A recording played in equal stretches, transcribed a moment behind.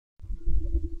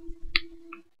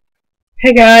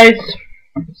Hey guys,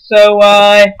 so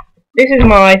this is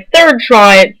my third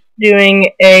try at doing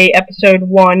a episode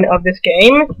 1 of this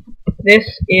game. This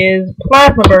is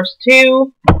Plazma Burst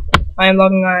 2. I am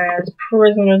logging on as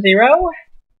Prisoner Zero.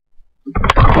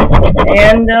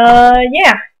 And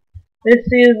yeah, this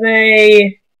is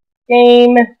a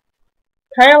game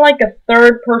kind of like a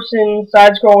third-person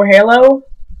side-scroller Halo.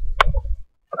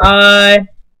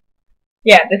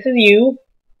 Yeah, this is you.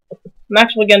 I'm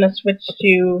actually gonna switch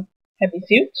to heavy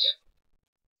suits.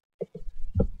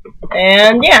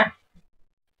 And yeah.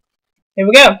 Here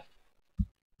we go.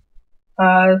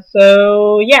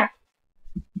 So yeah.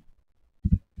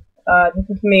 This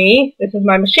is me. This is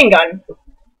my machine gun.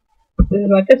 This is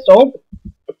my pistol.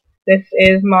 This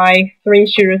is my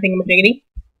 3-shooter thingamajiggity.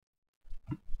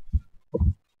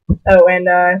 Oh, and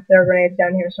there are grenades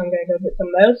down here, so I'm gonna go get some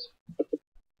of those.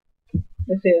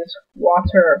 This is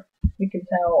water. You can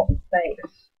tell. Thanks.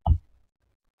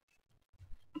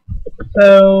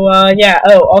 So, yeah.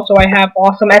 Oh, also I have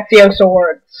awesome Ezio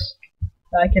swords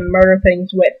that I can murder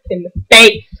things with in the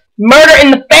face. Murder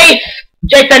in the face!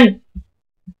 Jason!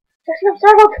 Jason, I'm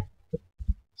startled!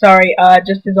 Sorry,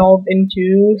 just dissolved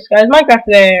into Sky's Minecraft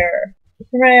there.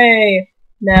 Hooray!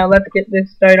 Now let's get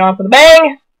this started off with a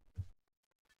bang!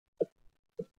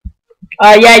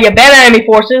 Yeah, you bet, enemy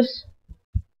forces.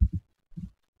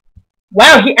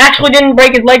 Wow, he actually didn't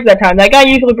break his legs that time. That guy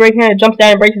usually jumps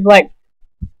down and breaks his leg.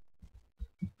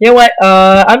 You know what,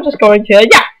 I'm just going to,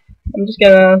 yeah! I'm just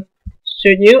gonna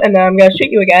shoot you, and then I'm gonna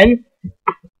shoot you again. And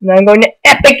then I'm going to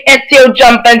epic Ezio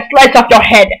jump and slice off your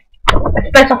head!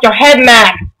 Slice off your head,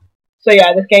 man! So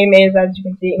yeah, this game is, as you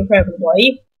can see, incredibly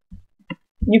bloody.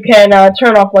 You can,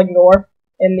 turn off leg gore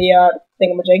in the,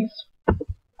 thingamajigs.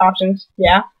 Options,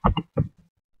 yeah.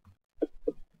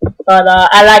 But,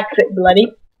 I like it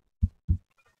bloody.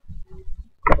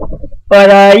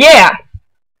 But, yeah.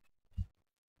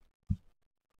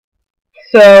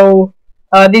 So,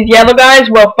 these yellow guys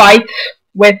will fight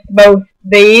with both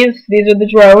these. These are the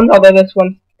drones, although this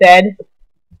one's dead.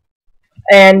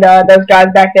 And, those guys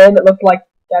back there that look like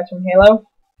guys from Halo.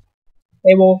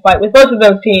 They will fight with both of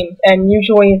those teams, and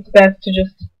usually it's best to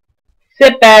just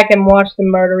sit back and watch them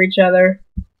murder each other.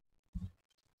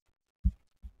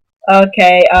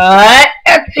 Okay,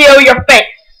 Ezio your face!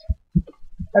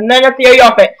 And then Ezio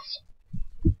your face.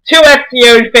 2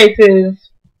 Ezio faces!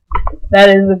 That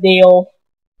is the deal.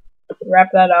 Wrap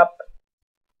that up.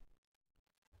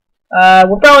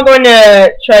 We're probably going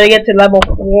to try to get to level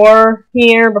 4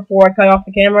 here before I cut off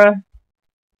the camera.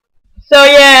 So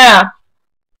yeah!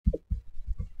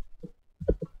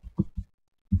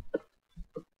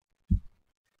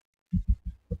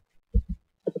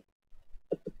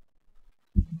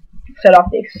 Set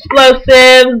off the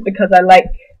explosives because I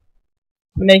like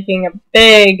making a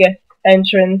big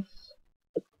entrance.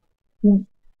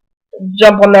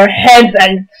 Jump on their heads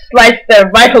and slice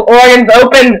their vital organs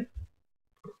open.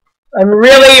 I'm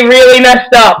really, really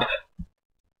messed up.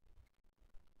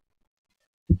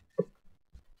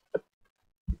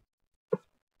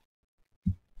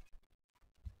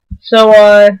 So,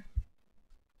 a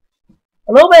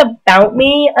little bit about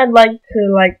me, I'd like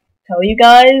to, tell you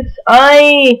guys.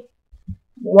 I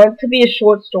want to be a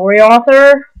short story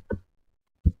author.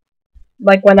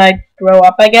 Like, when I grow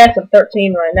up, I guess. I'm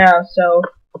 13 right now, so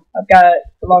I've got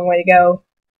a long way to go.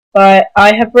 But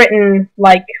I have written,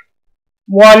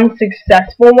 one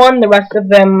successful one. The rest of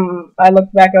them, I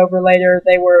looked back over later,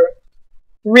 they were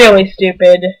really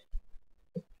stupid.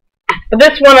 But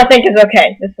this one I think is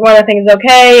okay. This one I think is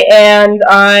okay, and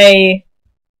I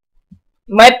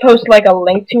might post, a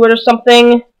link to it or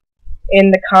something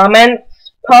in the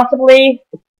comments, possibly.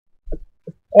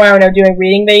 Or, I don't know, do a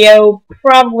reading video.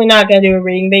 Probably not gonna do a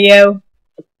reading video.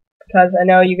 Because I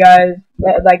know you guys,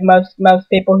 most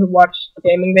people who watch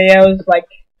gaming videos,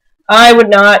 I would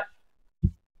not.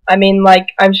 I mean,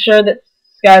 I'm sure that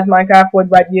Sky's Minecraft would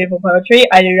write beautiful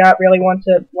poetry. I do not really want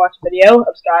to watch a video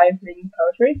of Sky reading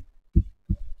poetry.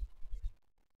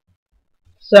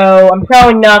 So, I'm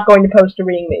probably not going to post a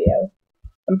reading video.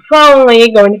 I'm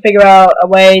probably going to figure out a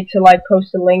way to,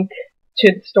 post a link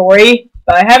to the story.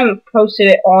 But I haven't posted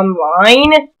it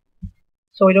online.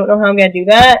 So, I don't know how I'm going to do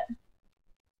that.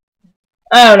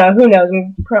 I don't know, who knows,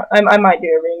 I might do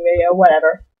a reading video,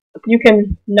 whatever. You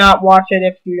can not watch it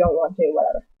if you don't want to,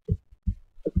 whatever.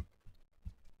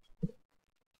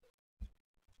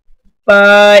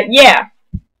 But, yeah.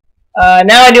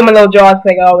 Now I do my little Jaws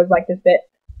thing, I always like this bit.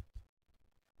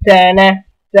 Oh,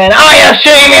 you're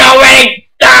shooting me already!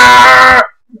 Ah!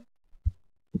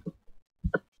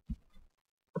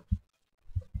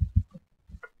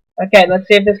 Okay, let's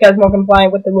see if this guy's more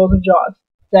compliant with the rules of Jaws.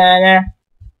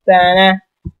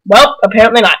 Well,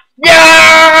 apparently not.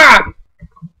 Yeah!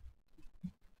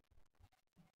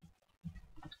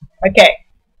 Okay.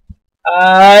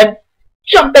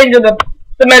 Jump into the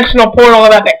dimensional portal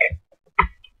of Epic.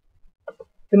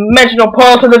 Dimensional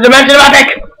portal to the dimension of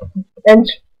Epic! And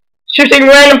shooting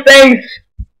random things!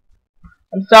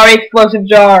 I'm sorry, Explosive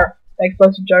Jar. The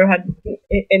Explosive Jar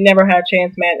it never had a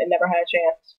chance, man. It never had a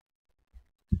chance.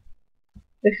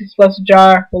 This Explosive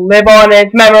Jar will live on in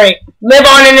its memory. Live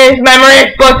on in its memory,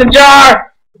 Explosive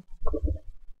Jar!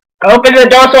 Open the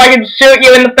door so I can shoot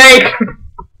you in the face!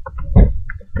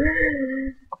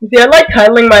 See, I like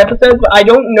titling my episodes, but I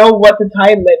don't know what to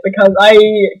title it, because I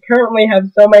currently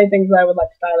have so many things that I would like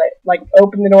to title it. Like,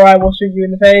 open the door, I will shoot you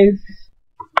in the face.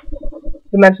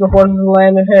 Dimensional forces will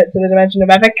land and hit to the dimension of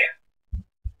Epic.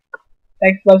 The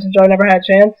Explosive Jar never had a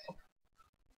chance.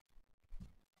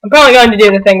 I'm probably going to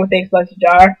do the thing with the Explosive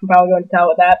Jar. I'm probably going to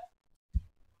tell it that.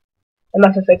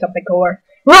 Unless I say something cooler.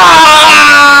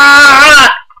 Oh,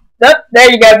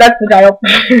 there you go, that's the title.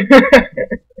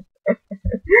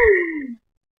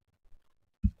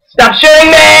 Stop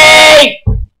shooting me!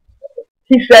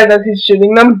 He says as he's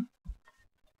shooting them.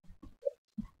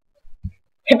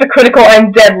 Hypocritical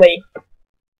and deadly.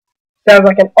 Sounds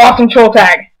like an awesome troll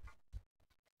tag.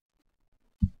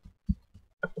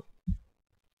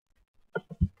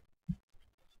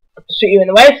 Shoot you in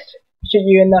the waist. Shoot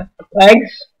you in the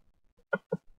legs.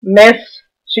 Miss.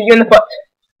 Shoot you in the foot.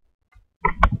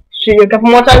 Shoot you a couple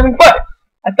more times in the foot.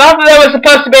 I thought that there was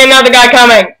supposed to be another guy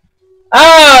coming.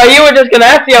 Oh, you were just gonna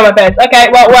SEO my face. Okay,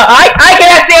 well, I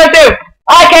can SEO too!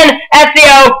 I can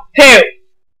SEO too!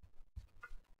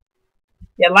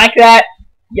 You like that?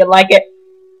 You like it?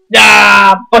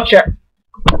 Ah, butcher.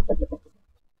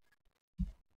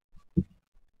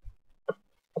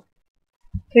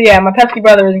 So yeah, my pesky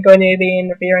brother isn't going to be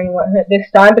interfering this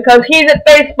time because he's at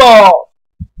baseball!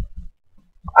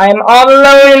 I am all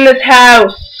alone in this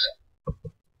house!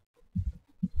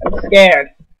 I'm scared.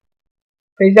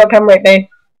 Please don't come rape me.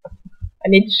 I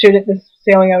need to shoot at this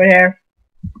ceiling over here.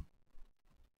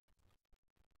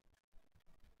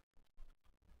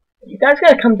 You guys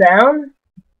gotta come down?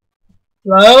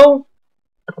 Hello?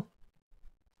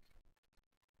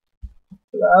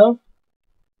 Hello?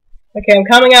 Okay, I'm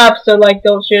coming up, so like,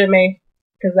 don't shoot at me.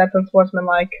 Because that's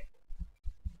unsportsmanlike.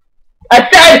 I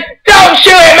said, don't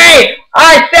shoot at me!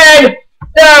 I said,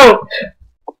 don't!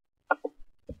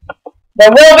 There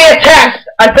will be a test!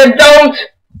 I said, don't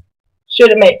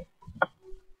shoot at me.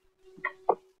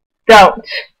 Don't.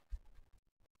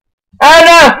 Oh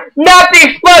no! Not the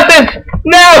explosives!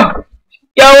 No!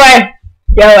 Go away.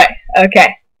 Go away.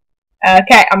 Okay.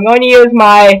 Okay, I'm going to use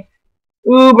my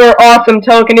uber awesome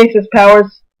telekinesis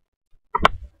powers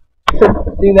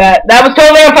to do that. That was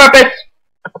totally on purpose!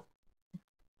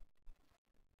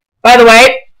 By the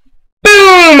way,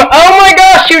 boom! Oh my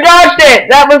gosh, you dodged it!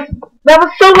 That was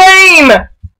so lame!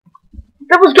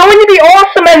 That was going to be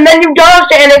awesome and then you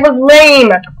dodged it and it was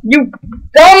lame! You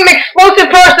dumb explosive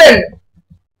person!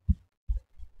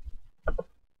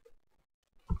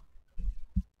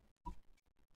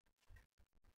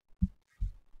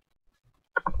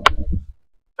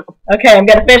 Okay, I'm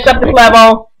gonna finish up this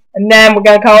level, and then we're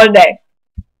gonna call it a day.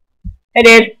 Hey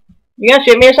dude, you gonna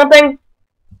shoot me or something?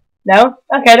 No?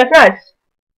 Okay, that's nice.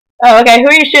 Oh, okay, who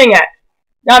are you shooting at?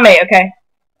 Not me, okay.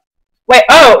 Wait,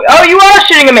 oh, you are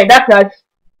shooting at me, that's nice.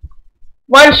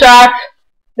 One shot.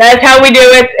 That is how we do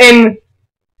it in...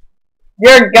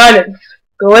 Your gun is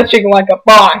glitching like a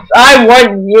boss. I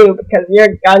warned you because your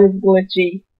gun is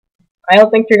glitchy. I don't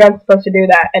think your gun's supposed to do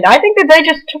that. And I think that they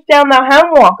just took down the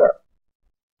Hound Walker.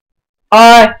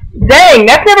 Dang,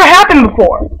 that's never happened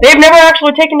before. They've never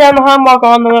actually taken down the Hound Walker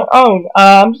on their own.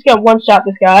 I'm just gonna one-shot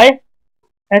this guy.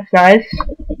 That's nice.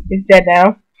 He's dead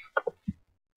now.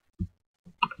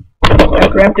 I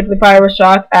preemptively fire a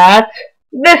shot at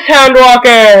this Hound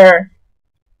Walker!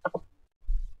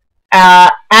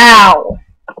 Ow!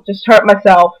 Just hurt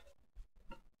myself.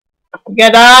 You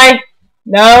gonna die?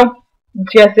 No? I'm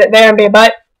just gonna sit there and be a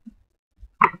butt?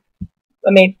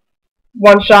 Let me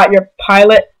one-shot your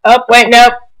pilot. Oh, wait,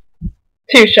 nope.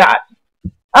 Two-shot.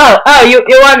 Oh, you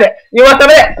want this. You want some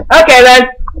of this. Okay, then.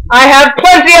 I have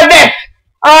plenty of this!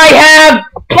 I have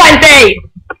plenty!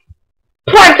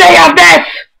 Plenty of this!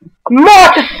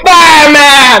 More to spare,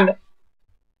 man!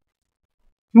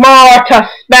 More to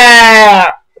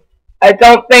spare! I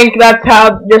don't think that's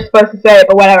how you're supposed to say it,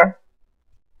 but whatever.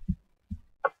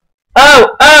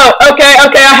 Oh, okay,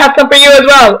 I have some for you as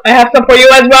well. I have some for you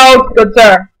as well, good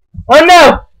sir. Oh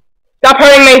no! Stop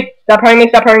hurting me! Stop hurting me,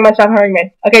 stop hurting me, stop hurting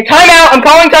me. Okay, time out! I'm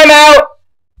calling time out!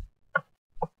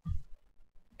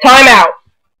 Time out!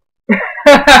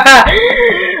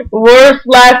 Worst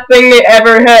last thing to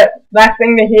ever hit. Last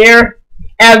thing to hear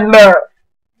ever.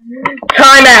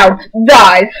 Timeout.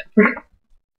 Dies.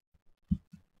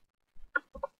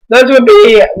 Those would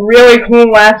be really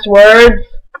cool last words,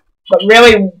 but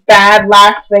really bad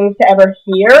last things to ever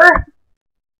hear.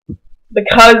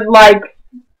 Because, like,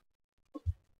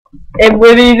 it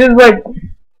really just,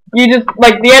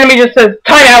 like, the enemy just says,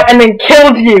 timeout, and then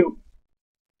kills you.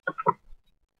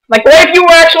 Like, what if you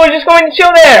were actually just going to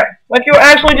chill there? What if you were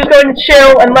actually just going to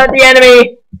chill and let the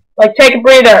enemy, like, take a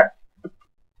breather?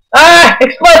 Ah!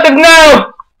 Explosives,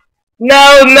 no!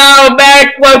 No, no, bad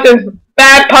explosives.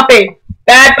 Bad puppy.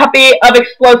 Bad puppy of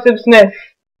explosiveness.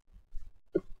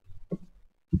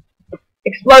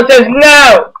 Explosives,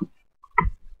 no!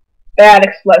 Bad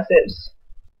explosives.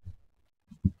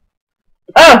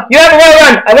 Oh, you have a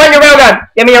railgun! I want your railgun!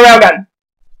 Give me your railgun.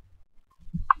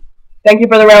 Thank you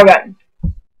for the railgun.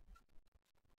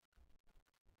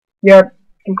 Your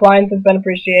compliance has been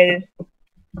appreciated.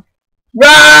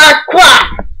 Rock!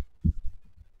 Quack!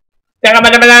 I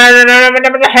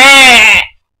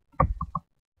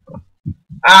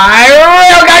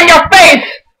railgun your face!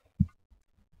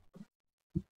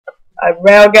 I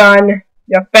railgun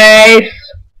your face.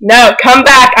 No, come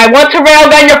back. I want to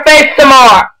railgun your face some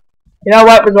more. You know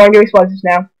what? We're going to explosives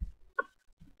now.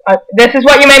 This is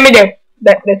what you made me do.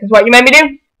 This is what you made me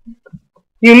do.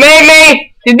 You made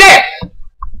me do this.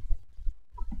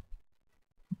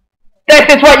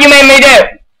 This is what you made me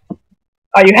do.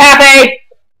 Are you happy?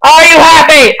 Are you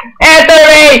happy? Answer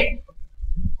me!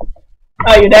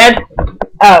 Oh, you're dead?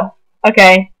 Oh,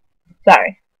 okay.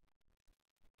 Sorry.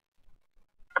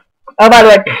 Oh, by the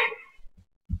way.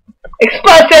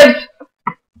 Explosives!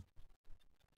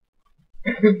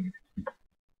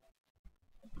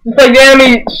 It's like the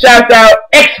enemy shouts out,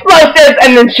 explosives,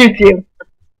 and then shoots you.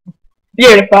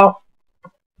 Beautiful.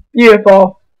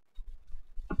 Beautiful.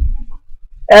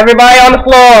 Everybody on the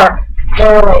floor.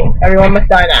 Thoroughly. Everyone must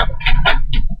die now.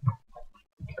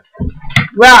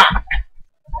 Rock.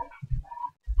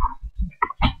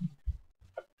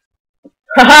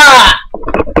 Haha!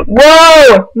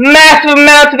 Whoa! Massive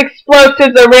amounts of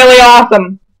explosives are really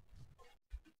awesome.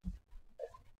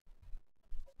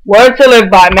 Words to live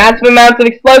by. Massive amounts of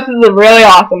explosives are really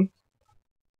awesome.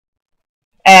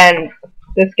 And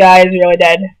this guy is really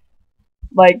dead.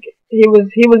 Like, he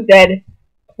was dead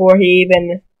before he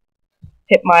even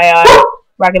hit my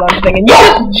rocket launcher thing. And you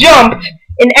just jumped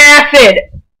in acid!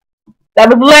 That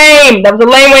was lame! That was a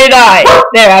lame way to die.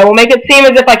 There, I will make it seem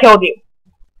as if I killed you.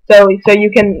 So you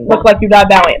can look like you died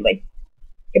valiantly.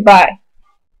 Goodbye.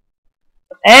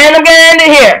 And I'm gonna end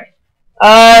it here.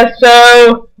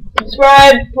 So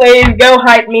subscribe, please. Go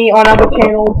hype me on other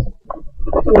channels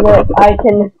so that I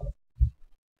can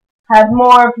have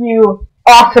more of you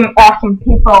awesome, awesome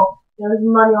people. There's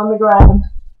money on the ground.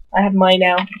 I have money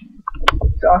now.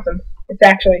 It's awesome. It's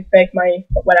actually fake money,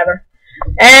 but whatever.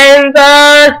 And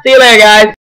see you later, guys.